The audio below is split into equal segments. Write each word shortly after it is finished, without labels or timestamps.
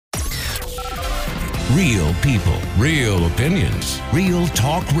Real people, real opinions, real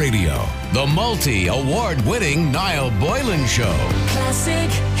talk radio. The multi-award-winning Niall Boylan Show.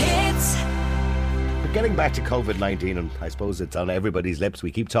 Classic hits. Getting back to Covid-19, and I suppose it's on everybody's lips. We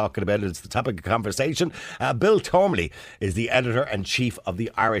keep talking about it. It's the topic of conversation. Bill Tormey is the editor-in-chief of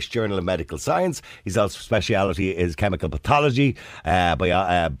the Irish Journal of Medical Science. His also speciality is chemical pathology,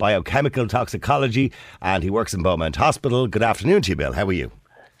 biochemical toxicology, and he works in Beaumont Hospital. Good afternoon to you, Bill. How are you?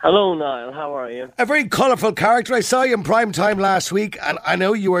 Hello, Niall. How are you? A very colourful character. I saw you in prime time last week, and I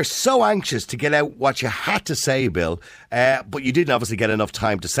know you were so anxious to get out what you had to say, Bill, but you didn't obviously get enough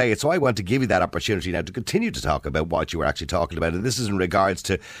time to say it, so I want to give you that opportunity now to continue to talk about what you were actually talking about, and this is in regards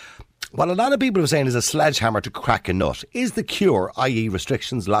to what a lot of people are saying is a sledgehammer to crack a nut. Is the cure, i.e.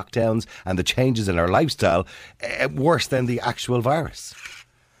 restrictions, lockdowns, and the changes in our lifestyle, worse than the actual virus?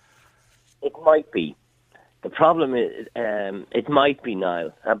 It might be. The problem is, it might be,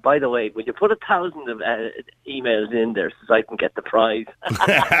 Niall. By the way, would you put 1,000 of emails in there so I can get the prize?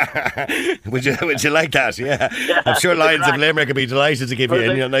 Would you like that? Yeah. I'm sure Lions of Limerick would be delighted to give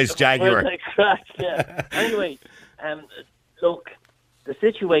you a nice Jaguar. Yeah. Anyway, look, the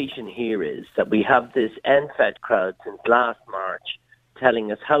situation here is that we have this end-fed crowd since last March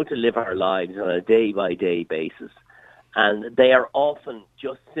telling us how to live our lives on a day-by-day basis. And they are often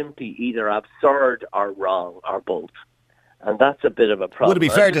just simply either absurd or wrong or both. And that's a bit of a problem. Would it be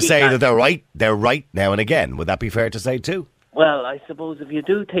fair to say that they're right? They're right now and again. Would that be fair to say too? Well, I suppose if you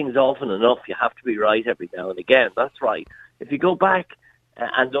do things often enough, you have to be right every now and again. That's right. If you go back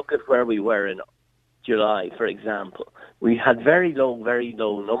and look at where we were in July, for example, we had very low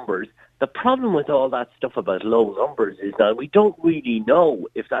numbers. The problem with all that stuff about low numbers is that we don't really know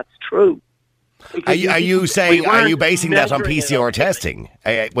if that's true. Are you basing that on PCR testing?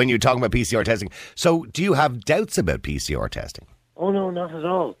 When you're talking about PCR testing, so do you have doubts about PCR testing? Oh no, not at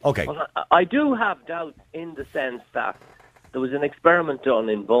all. Okay, well, I do have doubts in the sense that there was an experiment done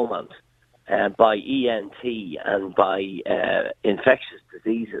in Beaumont by ENT and by infectious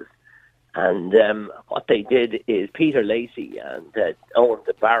diseases, and what they did is Peter Lacey and Owen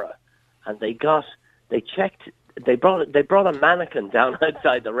DeBarra, and they checked. They brought a mannequin down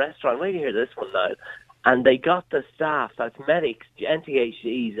outside the restaurant. Wait to hear this one now. And they got the staff, that's medics,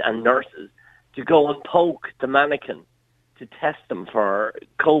 NTHCs and nurses, to go and poke the mannequin to test them for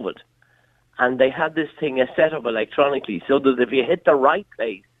COVID. And they had this thing set up electronically so that if you hit the right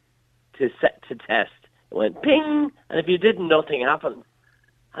place to test, it went ping, and if you didn't, nothing happened.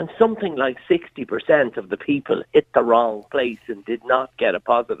 And something like 60% of the people hit the wrong place and did not get a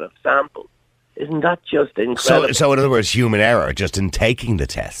positive sample. Isn't that just incredible? So in other words, human error just in taking the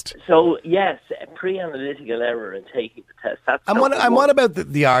test. So, yes, pre-analytical error in taking the test. That's and what about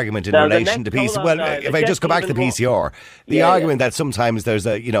the argument in relation to PCR? Well, if I just go back to the PCR, the argument that sometimes there's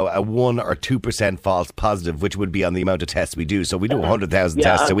a 1 or 2% false positive, which would be on the amount of tests we do. So we do 100,000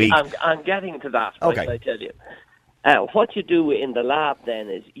 tests a week. I'm getting to that, okay. I tell you. What you do in the lab then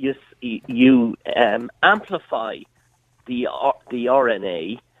is you amplify the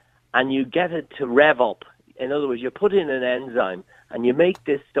RNA, and you get it to rev up. In other words, you put in an enzyme and you make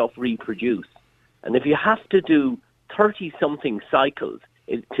this stuff reproduce. And if you have to do 30-something cycles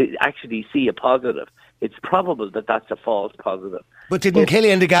to actually see a positive, it's probable that that's a false positive. But didn't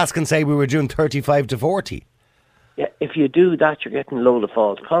Killian de Gascon say we were doing 35 to 40? Yeah, if you do that, you're getting a load of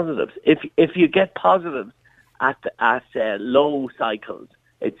false positives. If you get positives at low cycles,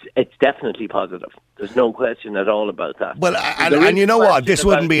 it's definitely positive. There's no question at all about that. Well, and you know what? This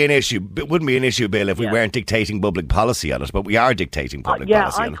wouldn't be an issue. It wouldn't be an issue, Bill, if we weren't dictating public policy on it. But we are dictating public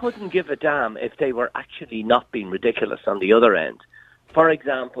policy on it. I couldn't give a damn if they were actually not being ridiculous on the other end. For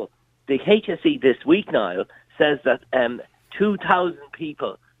example, the HSE this week, Niall, says that 2,000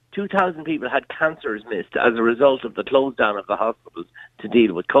 people had cancers missed as a result of the close down of the hospitals to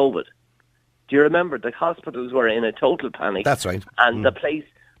deal with COVID. Do you remember the hospitals were in a total panic? That's right. And the place,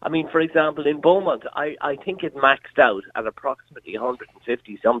 I mean, for example, in Beaumont, I think it maxed out at approximately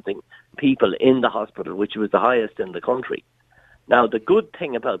 150-something people in the hospital, which was the highest in the country. Now, the good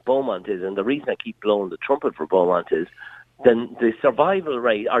thing about Beaumont is, and the reason I keep blowing the trumpet for Beaumont is, then the survival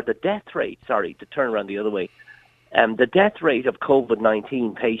rate, or the death rate, to turn around the other way, the death rate of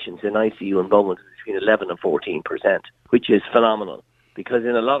COVID-19 patients in ICU in Beaumont is between 11 and 14%, which is phenomenal. Because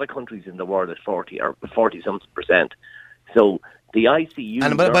in a lot of countries in the world, it's 40-something percent. So the ICU.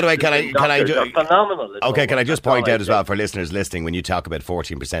 And by the way, can I do phenomenal? Okay, can I just point out as well for listeners listening, when you talk about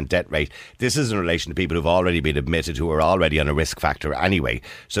 14% death rate, this is in relation to people who've already been admitted, who are already on a risk factor anyway.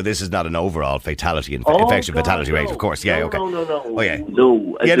 So this is not an overall fatality infection fatality rate, of course. Yeah, okay. No. Oh yeah.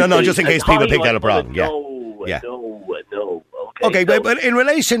 No. Yeah, no. Just in case people pick that up wrong. Yeah. No. Okay. Okay, but in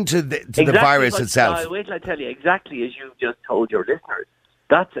relation to the virus itself... Wait till I tell you, exactly as you just told your listeners,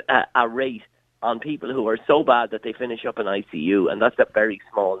 that's a rate on people who are so bad that they finish up in ICU, and that's a very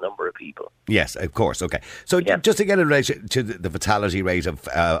small number of people. Yes, of course. Okay, so just to get in relation to the fatality rate of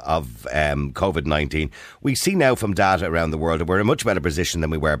COVID-19, we see now from data around the world that we're in a much better position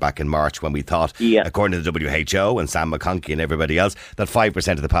than we were back in March, when we thought, according to the WHO and Sam McConkey and everybody else, that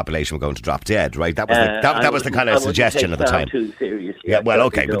 5% of the population were going to drop dead. Right? That was the kind of suggestion at the time. Too seriously. Yeah, well,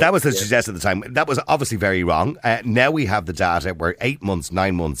 okay, but that was the suggestion at the time. That was obviously very wrong. Now we have the data. We're 8 months,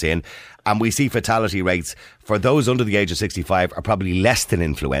 9 months in. And we see fatality rates for those under the age of 65 are probably less than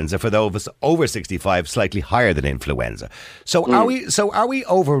influenza. For those over 65, slightly higher than influenza. So are we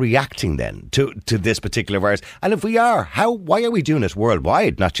overreacting then to this particular virus? And if we are, why are we doing it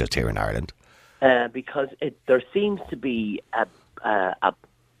worldwide, not just here in Ireland? Because there seems to be a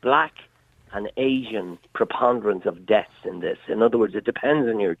black and Asian preponderance of deaths in this. In other words, it depends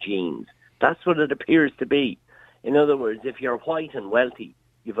on your genes. That's what it appears to be. In other words, if you're white and wealthy,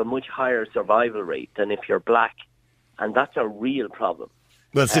 you have a much higher survival rate than if you're black, and that's a real problem.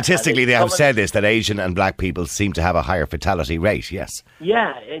 Well, statistically, they have said this, that Asian and black people seem to have a higher fatality rate. Yes.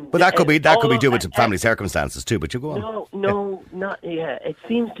 Yeah, but that could be due to family circumstances too. But you go on. No, not. Yeah, it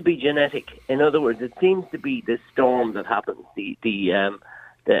seems to be genetic. In other words, it seems to be this storm that happens, the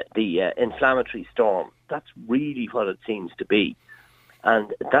inflammatory storm. That's really what it seems to be,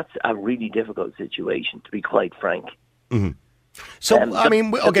 and that's a really difficult situation, to be quite frank. Mm-hmm. So,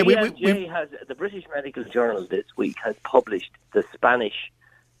 the British Medical Journal this week has published the Spanish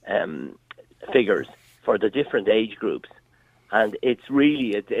figures for the different age groups, and it's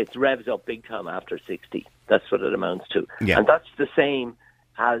really, it revs up big time after 60. That's what it amounts to. Yeah. And that's the same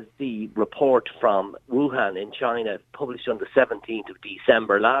as the report from Wuhan in China, published on the 17th of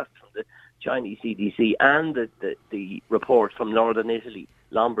December last from the Chinese CDC, and the report from Northern Italy,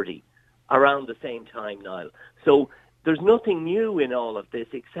 Lombardy, around the same time, Niall. So there's nothing new in all of this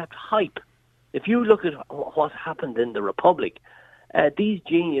except hype. If you look at what happened in the Republic, these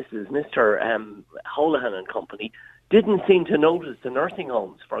geniuses, Mr. Holohan and company, didn't seem to notice the nursing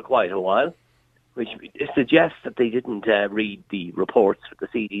homes for quite a while, which suggests that they didn't read the reports for the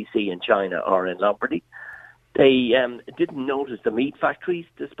CDC in China or in Lombardy. They didn't notice the meat factories,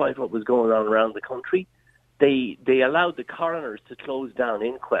 despite what was going on around the country. They allowed the coroners to close down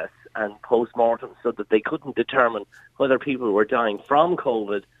inquests and post-mortems so that they couldn't determine whether people were dying from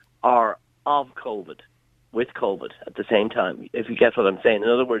COVID or of COVID, with COVID at the same time, if you get what I'm saying. In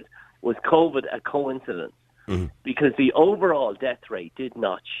other words, was COVID a coincidence? Mm-hmm. Because the overall death rate did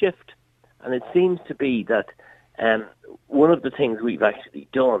not shift. And it seems to be that one of the things we've actually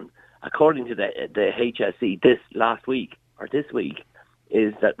done, according to the HSE this week,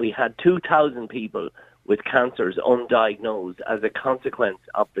 is that we had 2,000 people with cancers undiagnosed as a consequence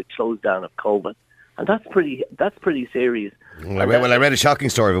of the close down of COVID. And that's pretty serious. I read a shocking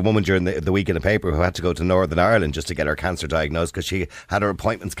story of a woman during the week in the paper who had to go to Northern Ireland just to get her cancer diagnosed because she had her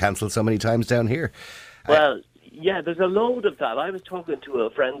appointments cancelled so many times down here. Well, yeah, there's a load of that. I was talking to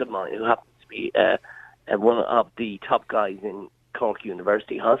a friend of mine who happens to be one of the top guys in Cork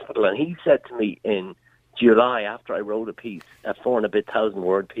University Hospital, and he said to me in July, after I wrote a piece, a 4,500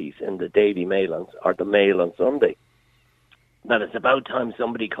 word piece in the Daily Mail the Mail on Sunday, that it's about time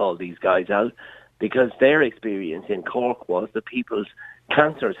somebody called these guys out, because their experience in Cork was that people's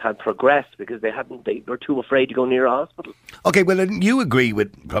cancers had progressed because they were too afraid to go near a hospital. Okay, well, and you agree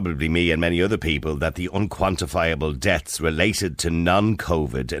with probably me and many other people that the unquantifiable deaths related to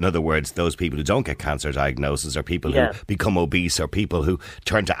non-COVID, in other words, those people who don't get cancer diagnosis, or people who become obese, or people who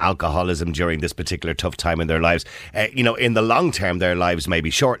turn to alcoholism during this particular tough time in their lives, in the long term, their lives may be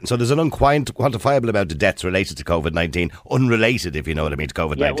shortened. So there's an unquantifiable amount of deaths related to COVID-19, unrelated, if you know what I mean, to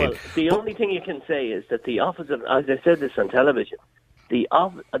COVID-19. Yeah, well, the only thing you can say is that the Office of, as I said this on television, the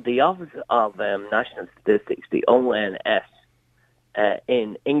Office of National Statistics, the ONS,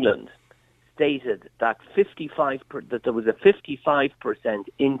 in England, stated that that there was a 55%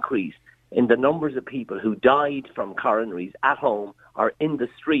 increase in the numbers of people who died from coronaries at home or in the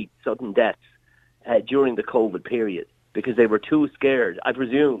street, sudden deaths, during the COVID period, because they were too scared. I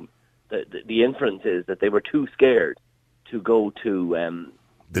presume the inference is that they were too scared to go to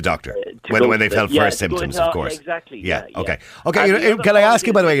the doctor when they felt first symptoms, of course. Exactly. Yeah. Okay. Can I ask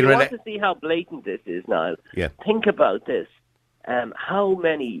you, by the way? If you want to see how blatant this is, Niall? Yeah. Think about this. How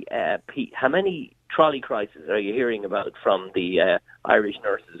many trolley crises are you hearing about from the Irish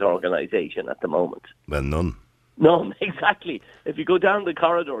Nurses Organisation at the moment? Well, none. None, exactly. If you go down the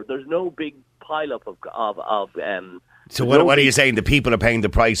corridor, there's no big pile-up of So what are you saying? The people are paying the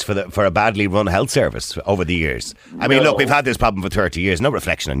price for a badly run health service over the years. I mean, look, we've had this problem for 30 years. No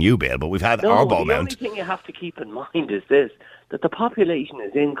reflection on you, Bill, but we've had our ball mount. The only thing you have to keep in mind is this, that the population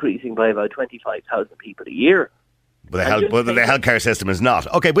is increasing by about 25,000 people a year. But the healthcare system is not.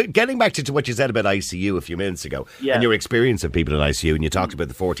 Okay, but getting back to what you said about ICU a few minutes ago and your experience of people in ICU, and you talked about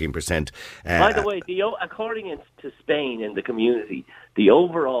the 14%. By the way, according to Spain in the community, the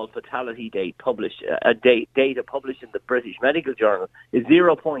overall fatality data published in the British Medical Journal is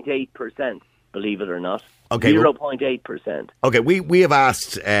 0.8%, believe it or not. Okay, 0.8%. Okay, we have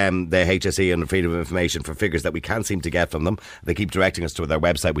asked the HSE and the Freedom of Information for figures that we can't seem to get from them. They keep directing us to their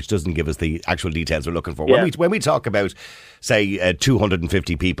website, which doesn't give us the actual details we're looking for. Yeah. When we talk about, say,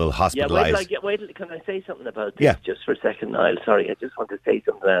 250 people hospitalised... Wait, can I say something about this just for a second, Niall? Sorry, I just want to say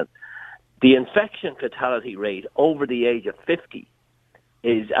something else. The infection fatality rate over the age of 50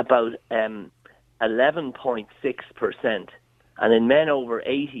 is about 11.6%, and in men over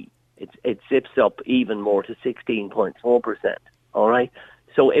 80, it zips up even more to 16.4%. All right.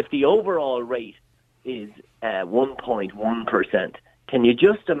 So if the overall rate is 1.1%, can you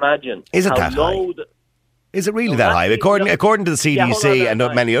just imagine? Is it that high? Is it really that high? According to the CDC and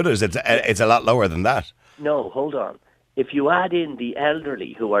many others, it's a lot lower than that. No, hold on. If you add in the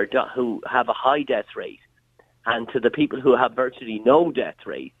elderly who have a high death rate, and to the people who have virtually no death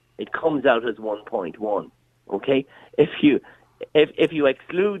rate, it comes out as 1.1. Okay. If you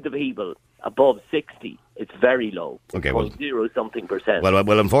exclude the people above 60, it's very low. Okay, well, 0-something%.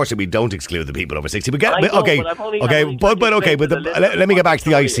 Well, unfortunately, we don't exclude the people over 60. But let me get back to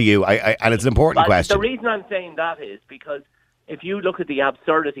the ICU, and it's an important question. The reason I'm saying that is because if you look at the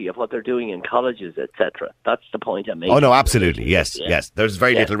absurdity of what they're doing in colleges, etc., that's the point I'm making. Oh, no, absolutely. Yes. There's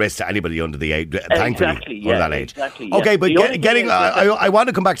very little risk to anybody under the age, thankfully, under that age. Exactly, okay, but I want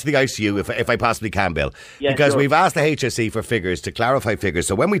to come back to the ICU if I possibly can, Bill, because we've asked the HSE for figures, to clarify figures.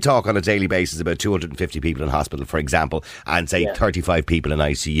 So when we talk on a daily basis about 250 people in hospital, for example, and say 35 people in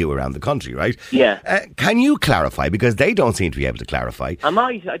ICU around the country, right? Yeah. Can you clarify? Because they don't seem to be able to clarify. I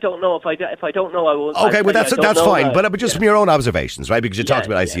might. I don't know. If I don't know, I will. Okay, well, that's fine. But just from your own observations, right? Because you talked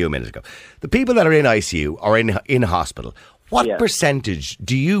about ICU a minute ago. The people that are in ICU or in hospital, what percentage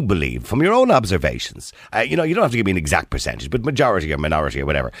do you believe, from your own observations, you don't have to give me an exact percentage, but majority or minority or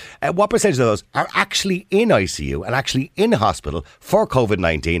whatever, what percentage of those are actually in ICU and actually in hospital for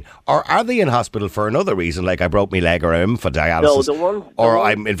COVID-19, or are they in hospital for another reason, like I broke my leg or I'm for dialysis,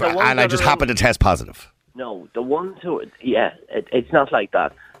 I just happen to test positive? No, the ones who, it's not like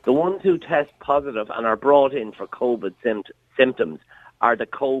that. The ones who test positive and are brought in for COVID symptoms are the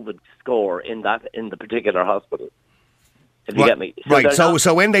COVID score in the particular hospital. If you get me.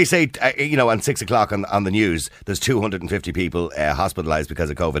 So when they say, on 6 o'clock on the news, there's 250 people hospitalised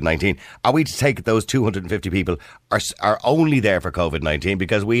because of COVID-19, are we to take those 250 people are only there for COVID-19?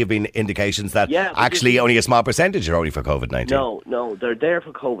 Because we have been indications that actually only a small percentage are only for COVID-19. No, they're there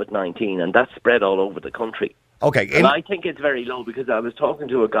for COVID-19, and that's spread all over the country. Okay. And I think it's very low, because I was talking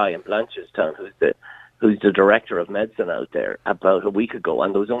to a guy in Blanchardstown who's the director of medicine out there about a week ago,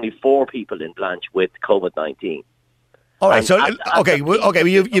 and there was only 4 people in Blanche with COVID-19. All right,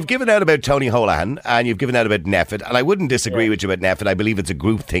 you've given out about Tony Holohan and you've given out about NPHET, and I wouldn't disagree with you about NPHET. I believe it's a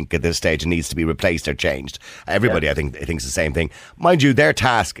groupthink at this stage and needs to be replaced or changed. Everybody, I think, thinks the same thing. Mind you, their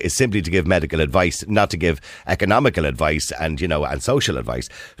task is simply to give medical advice, not to give economical advice and social advice.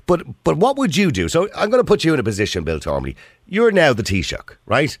 But what would you do? So I'm going to put you in a position, Bill Tormey. You're now the Taoiseach,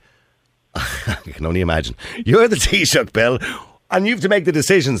 right? I can only imagine. You're the Taoiseach, Bill, and you have to make the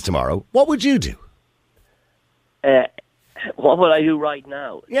decisions tomorrow. What would you do? What would I do right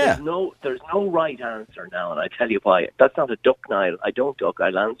now? Yeah. There's no right answer now, and I tell you why. That's not a duck, Niall. I don't duck.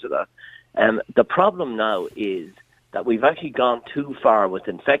 I'll answer that. The problem now is that we've actually gone too far with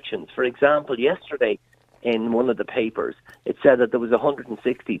infections. For example, yesterday in one of the papers, it said that there was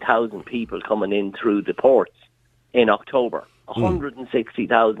 160,000 people coming in through the ports in October.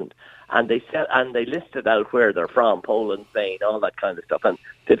 160,000. And they listed out where they're from: Poland, Spain, all that kind of stuff, and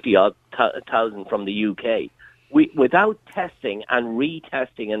 50-odd thousand from the UK. Without testing and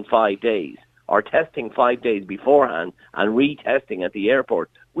retesting in 5 days, or testing 5 days beforehand and retesting at the airport,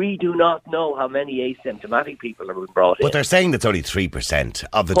 we do not know how many asymptomatic people have been brought in. But they're saying that's only 3%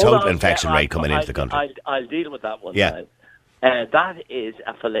 of the total infection rate coming into the country. I'll deal with that one. Yeah.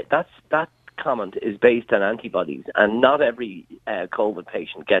 That comment is based on antibodies, and not every COVID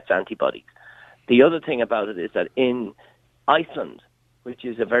patient gets antibodies. The other thing about it is that in Iceland, which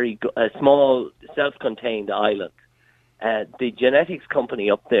is a small, self-contained island, the genetics company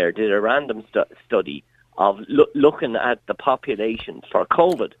up there did a random study of looking at the population for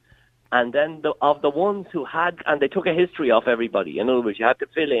COVID. And then of the ones who had, and they took a history off everybody. In other words, you had to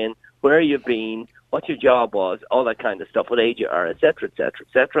fill in where you've been, what your job was, all that kind of stuff, what age you are, etc., etc.,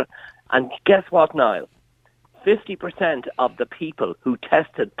 etc. And guess what, Niall? 50% of the people who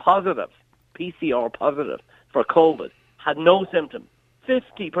tested positive, PCR positive, for COVID had no symptoms.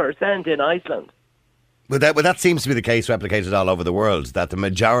 50% in Iceland. Well, that seems to be the case replicated all over the world, that the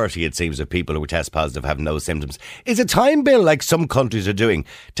majority, it seems, of people who test positive have no symptoms. Is a time, Bill, like some countries are doing,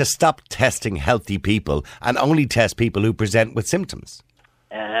 to stop testing healthy people and only test people who present with symptoms?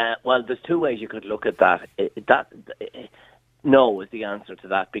 Well, there's two ways you could look at that. No is the answer to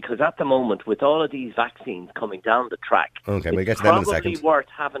that, because at the moment, with all of these vaccines coming down the track, we'll get to them in a second. It's probably worth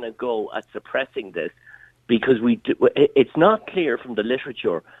having a go at suppressing this, because it's not clear from the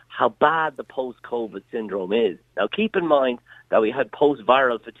literature how bad the post-COVID syndrome is. Now, keep in mind that we had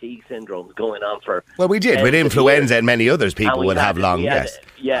post-viral fatigue syndromes going on for... Well, we did. With influenza and many others, people would have long, yes.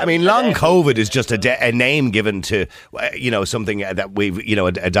 I mean, long COVID is just a name given to, something that we've,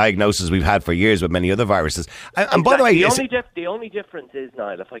 a diagnosis we've had for years with many other viruses. And by the way... The only difference is,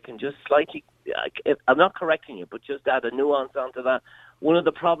 Niall, if I can just slightly... I'm not correcting you, but just add a nuance onto that. One of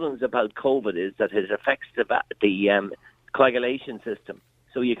the problems about COVID is that it affects the coagulation system.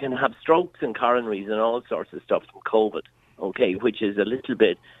 So you can have strokes and coronaries and all sorts of stuff from COVID, okay, which is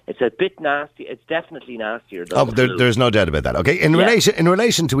it's a bit nasty. It's definitely nastier than the flu. There's no doubt about that, okay? In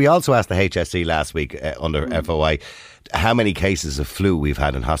relation to, we also asked the HSE last week under FOI how many cases of flu we've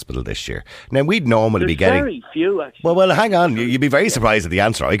had in hospital this year. Now, we'd normally be getting... very few, actually. Well, hang on. You'd be very surprised at the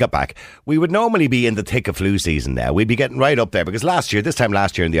answer. I got back. We would normally be in the thick of flu season now. We'd be getting right up there, because this time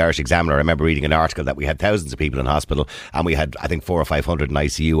last year in the Irish Examiner, I remember reading an article that we had thousands of people in hospital, and we had, I think, 400 or 500 in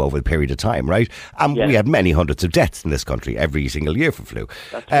ICU over a period of time, right? And we had many hundreds of deaths in this country every single year for flu.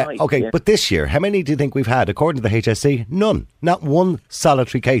 That's right. Okay, but this year, how many do you think we've had? According to the HSE, none. Not one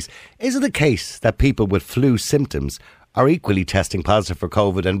solitary case. Is it the case that people with flu symptoms are equally testing positive for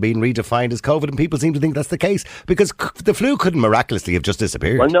COVID and being redefined as COVID, and people seem to think that's the case, because the flu couldn't miraculously have just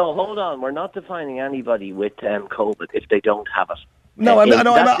disappeared? Well, no, hold on. We're not defining anybody with COVID if they don't have it. No,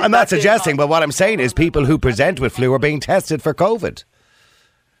 I'm not suggesting, but what I'm saying is people who present with flu are being tested for COVID.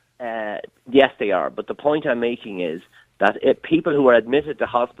 Yes, they are. But the point I'm making is that if people who are admitted to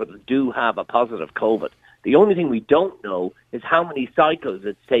hospital do have a positive COVID, the only thing we don't know is how many cycles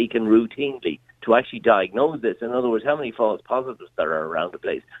it's taken routinely to actually diagnose this. In other words, how many false positives there are around the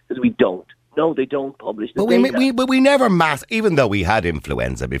place, because we don't. No, they don't publish the data. But we never even though we had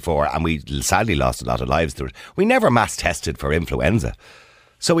influenza before, and we sadly lost a lot of lives through it, we never mass tested for influenza.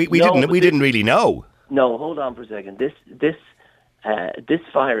 So we didn't really know. No, hold on for a second. This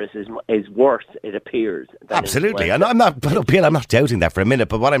virus is worse, it appears, than absolutely, influenza. and I'm not doubting that for a minute.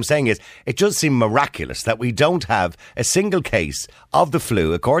 But what I'm saying is, it does seem miraculous that we don't have a single case of the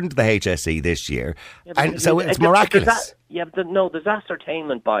flu, according to the HSE, this year, and so it's miraculous. There's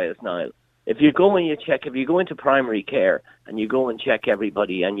ascertainment bias, Niall. If you go into primary care and you go and check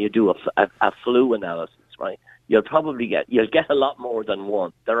everybody and you do a flu analysis, right? You'll get a lot more than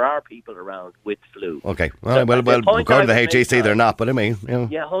one. There are people around with flu. Okay. Well, according to the HSE, they're not, but I mean...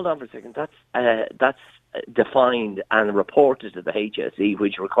 Yeah, hold on for a second. That's defined and reported to the HSE,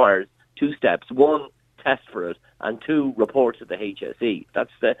 which requires two steps. One, test for it, and two, report to the HSE.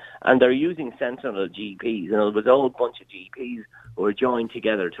 And they're using sentinel GPs. In other words, a whole bunch of GPs who are joined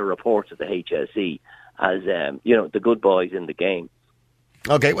together to report to the HSE as, the good boys in the game.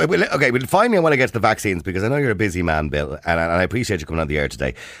 Okay, well, finally I want to get to the vaccines, because I know you're a busy man, Bill, and I appreciate you coming on the air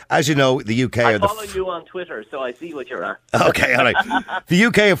today. As you know, the UK I follow you on Twitter, so I see what you're at. Okay, all right. The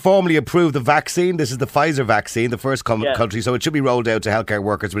UK have formally approved the vaccine. This is the Pfizer vaccine, the first country, so it should be rolled out to healthcare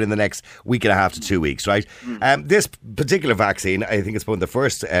workers within the next week and a half to 2 weeks, right? This particular vaccine, I think it's one of the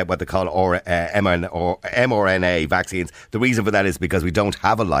first, what they call mRNA vaccines. The reason for that is because we don't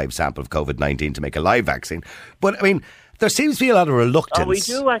have a live sample of COVID-19 to make a live vaccine. But, I mean, there seems to be a lot of reluctance. Oh, we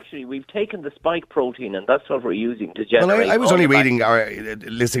do actually. We've taken the spike protein, and that's what we're using to generate. Well, I was only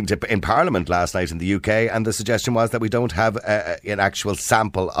listening to in Parliament last night in the UK, and the suggestion was that we don't have an actual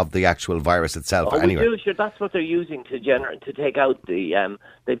sample of the actual virus itself. Oh, anyway. We do. Sure, that's what they're using to take out the.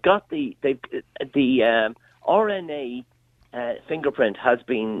 They've got the RNA fingerprint has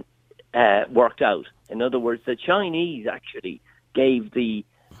been worked out. In other words, the Chinese actually gave the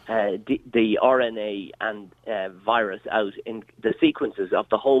RNA and virus out in the sequences of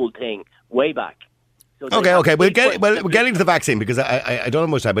the whole thing way back. So okay. We're getting to the vaccine, because I don't have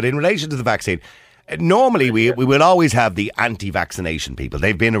much time. But in relation to the vaccine, normally we will always have the anti-vaccination people.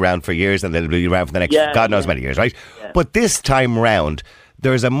 They've been around for years, and they'll be around for the next God knows many years, right? Yeah. But this time round,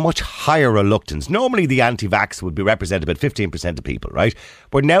 there's a much higher reluctance. Normally the anti-vax would be represented about 15% of people, right?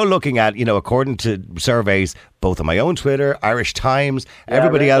 We're now looking at, according to surveys, both on my own Twitter, Irish Times,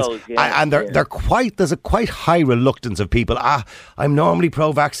 everybody else, and there's a quite high reluctance of people. I'm normally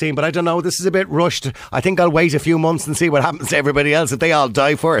pro-vaccine, but I don't know, this is a bit rushed. I think I'll wait a few months and see what happens to everybody else if they all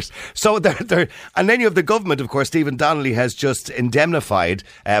die first. So and then you have the government, of course. Stephen Donnelly has just indemnified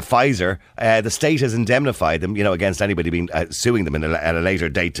Pfizer. The state has indemnified them, against anybody being suing them at a later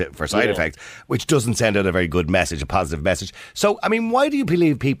date for side effects, which doesn't send out a very good message, a positive message. So, I mean, why do you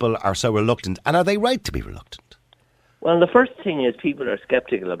believe people are so reluctant, and are they right to be reluctant? Well, the first thing is people are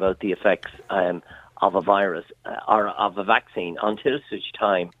sceptical about the effects of a virus or of a vaccine until such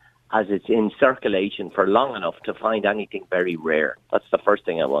time as it's in circulation for long enough to find anything very rare. That's the first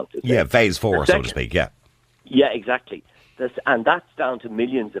thing I want to say. Yeah, phase 4, so to speak, yeah. Yeah, exactly. And that's down to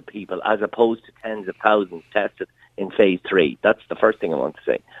millions of people as opposed to tens of thousands tested in phase 3. That's the first thing I want to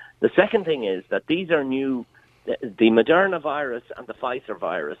say. The second thing is that these are new. The Moderna virus and the Pfizer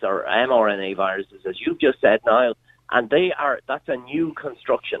virus, or mRNA viruses, as you've just said, Niall, and that's a new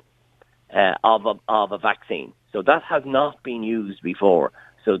construction of a vaccine. So that has not been used before.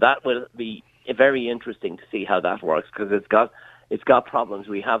 So that will be very interesting to see how that works, because it's got problems.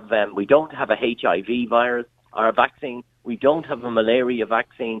 We don't have a HIV virus or a vaccine. We don't have a malaria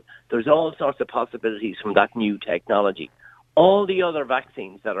vaccine. There's all sorts of possibilities from that new technology. All the other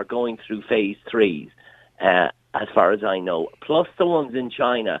vaccines that are going through phase 3s, as far as I know, plus the ones in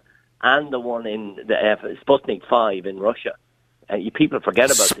China and the one in the Sputnik 5 in Russia. People forget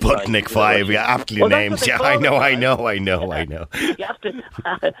about Sputnik 5, yeah, aptly names. Yeah, I know. We have to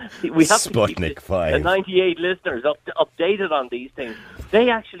keep 5. The 98 listeners updated on these things. They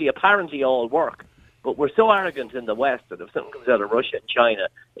actually apparently all work. But we're so arrogant in the West that if something comes out of Russia and China,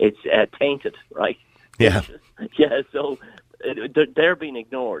 it's tainted, right? Yeah. Yeah, so they're being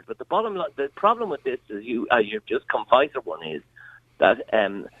ignored. But the problem with this, as you've just come Pfizer one, is that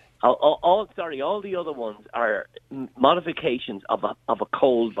all the other ones are modifications of a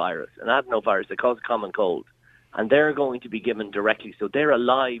cold virus, an adenovirus that causes common cold, and they're going to be given directly. So they're a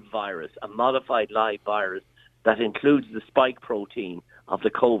live virus, a modified live virus that includes the spike protein of the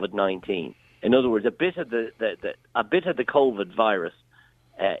COVID-19. In other words, a bit of the COVID virus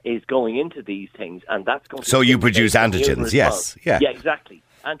is going into these things, and that's going to. So you produce antigens, yes, yeah, exactly,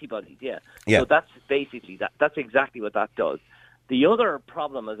 antibodies, yeah. So that's basically that's exactly what that does. The other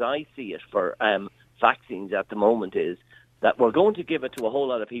problem, as I see it, for vaccines at the moment is that we're going to give it to a whole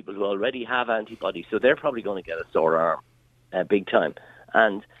lot of people who already have antibodies, so they're probably going to get a sore arm, big time.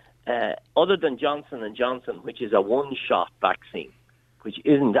 And other than Johnson & Johnson, which is a one-shot vaccine, which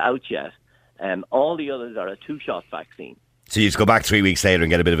isn't out yet, all the others are a 2-shot vaccine. So you just go back 3 weeks later and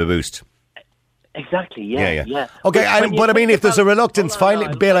get a bit of a boost. Exactly, yeah. Okay, but I mean, if there's a reluctance, finally,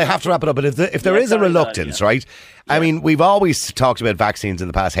 Bill, I have to wrap it up, but if there is a reluctance, right? I mean, we've always talked about vaccines in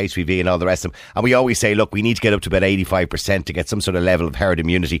the past, HPV and all the rest of them, and we always say, look, we need to get up to about 85% to get some sort of level of herd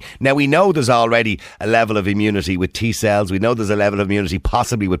immunity. Now, we know there's already a level of immunity with T cells. We know there's a level of immunity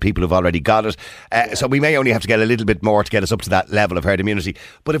possibly with people who've already got it. So we may only have to get a little bit more to get us up to that level of herd immunity.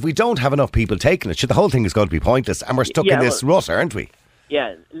 But if we don't have enough people taking it, the whole thing is going to be pointless, and we're stuck in this rut, aren't we?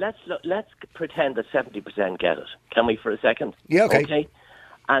 Yeah, let's pretend that 70% get it. Can we for a second? Yeah, okay.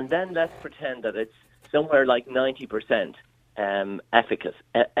 And then let's pretend that it's somewhere like 90%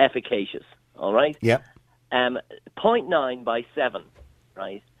 efficacious. All right. Yeah. 0.9 by 7,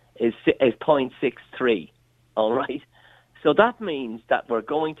 right, is 0.63. All right. So that means that we're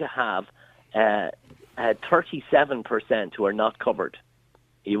going to have 37% who are not covered.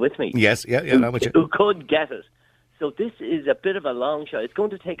 Are you with me? Yes. Yeah. I'm with you. Who could get it? So this is a bit of a long shot. It's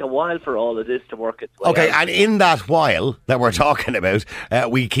going to take a while for all of this to work its way out. Okay, and in that while that we're talking about,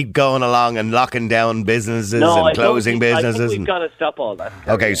 we keep going along and locking down businesses and closing businesses. I think we've got to stop all that.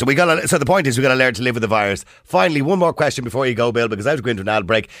 Okay, so so the point is we've got to learn to live with the virus. Finally, one more question before you go, Bill, because I have to go into an ad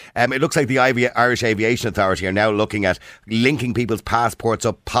break. It looks like the Irish Aviation Authority are now looking at linking people's passports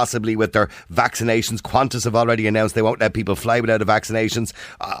up possibly with their vaccinations. Qantas have already announced they won't let people fly without a vaccinations.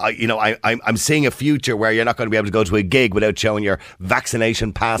 I'm seeing a future where you're not going to be able to go to a gig without showing your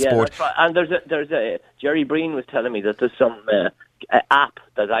vaccination passport. Yeah, that's right. And there's a Jerry Breen was telling me that there's some app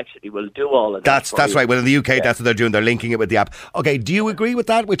that actually will do all of that. That's right. Well, in the UK, that's what they're doing. They're linking it with the app. Okay, do you agree with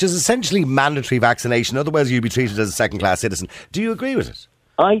that? Which is essentially mandatory vaccination. Otherwise, you'd be treated as a second-class citizen. Do you agree with it?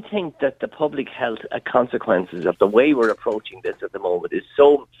 I think that the public health consequences of the way we're approaching this at the moment is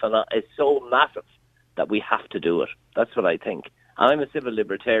so massive that we have to do it. That's what I think. I'm a civil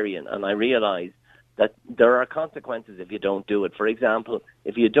libertarian, and I realise that there are consequences if you don't do it. For example,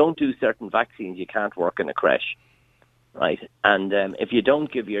 if you don't do certain vaccines, you can't work in a creche. right? And if you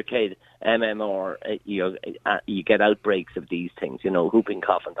don't give your kid MMR, you get outbreaks of these things, whooping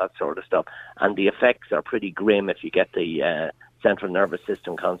cough and that sort of stuff. And the effects are pretty grim if you get the central nervous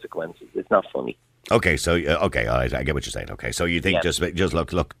system consequences. It's not funny. Okay, so all right, I get what you're saying. Okay, so you think just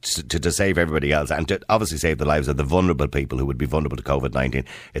look to save everybody else and to obviously save the lives of the vulnerable people who would be vulnerable to COVID-19.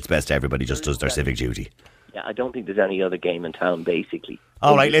 It's best everybody just does their civic duty. Yeah, I don't think there's any other game in town, basically.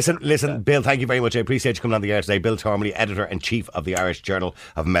 All right, listen, Bill, thank you very much. I appreciate you coming on the air today. Bill Tormey, Editor-in-Chief of the Irish Journal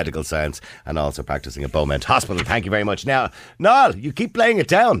of Medical Science and also practising at Beaumont Hospital. Thank you very much. Now, Niall, you keep playing it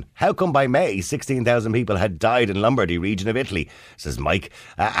down. How come by May, 16,000 people had died in Lombardy region of Italy? Says Mike.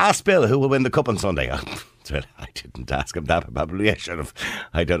 Ask Bill who will win the cup on Sunday. I didn't ask him that, probably I should have.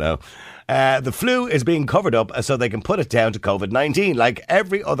 I don't know. The flu is being covered up so they can put it down to COVID-19. Like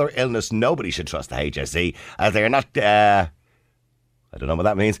every other illness, nobody should trust the HSE as they are not... I don't know what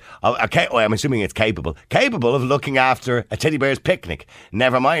that means. Okay, I'm assuming it's capable of looking after a teddy bear's picnic.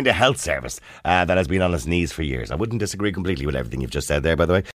 Never mind a health service that has been on its knees for years. I wouldn't disagree completely with everything you've just said there, by the way.